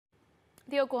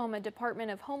The Oklahoma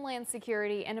Department of Homeland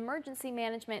Security and Emergency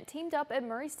Management teamed up at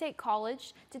Murray State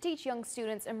College to teach young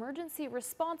students emergency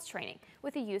response training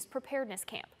with a youth preparedness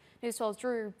camp. News 12's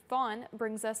Drew Vaughn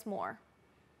brings us more.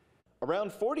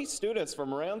 Around 40 students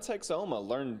from around Texoma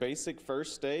learned basic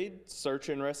first aid, search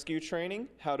and rescue training,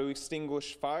 how to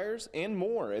extinguish fires, and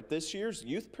more at this year's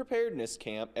Youth Preparedness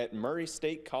Camp at Murray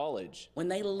State College. When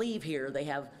they leave here, they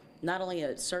have not only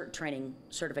a CERT training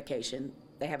certification,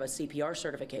 they have a CPR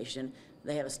certification,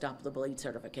 they have a Stop the Bleed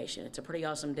certification. It's a pretty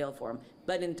awesome deal for them.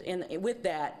 But with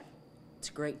that,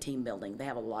 it's great team building. They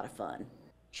have a lot of fun.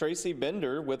 Tracy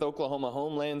Bender with Oklahoma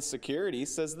Homeland Security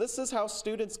says this is how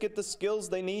students get the skills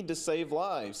they need to save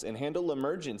lives and handle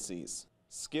emergencies.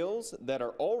 Skills that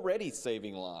are already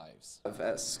saving lives.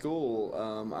 At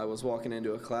school, I was walking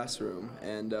into a classroom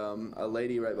and a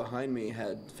lady right behind me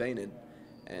had fainted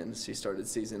and she started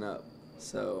seizing up.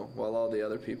 So while all the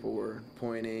other people were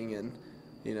pointing and,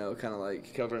 you know, kind of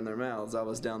like covering their mouths, I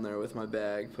was down there with my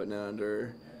bag, putting it under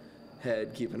her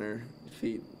head, keeping her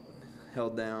feet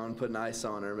held down, putting ice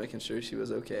on her, making sure she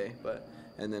was okay.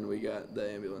 And then we got the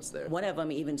ambulance there. One of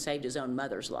them even saved his own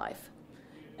mother's life.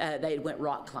 They went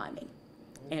rock climbing,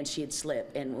 and she had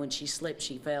slipped. And when she slipped,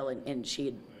 she fell, and she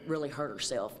had really hurt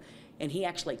herself. And he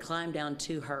actually climbed down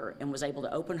to her and was able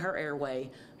to open her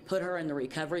airway, put her in the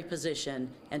recovery position,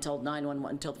 and told 911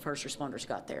 until the first responders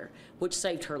got there, which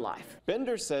saved her life.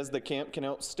 Bender says the camp can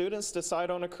help students decide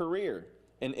on a career,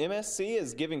 and MSC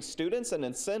is giving students an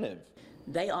incentive.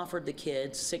 They offered the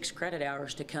kids 6 credit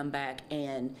hours to come back,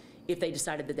 and if they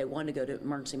decided that they wanted to go to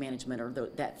emergency management or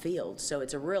that field. So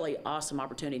it's a really awesome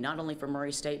opportunity, not only for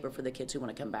Murray State, but for the kids who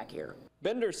want to come back here.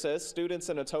 Bender says students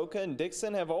in Atoka and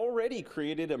Dixon have already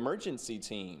created emergency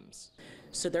teams.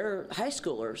 So their high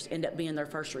schoolers end up being their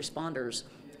first responders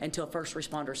until first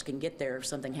responders can get there if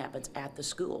something happens at the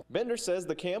school. Bender says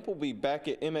the camp will be back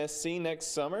at MSC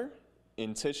next summer.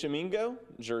 In Tishomingo,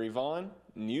 Drew Vaughn,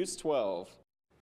 News 12.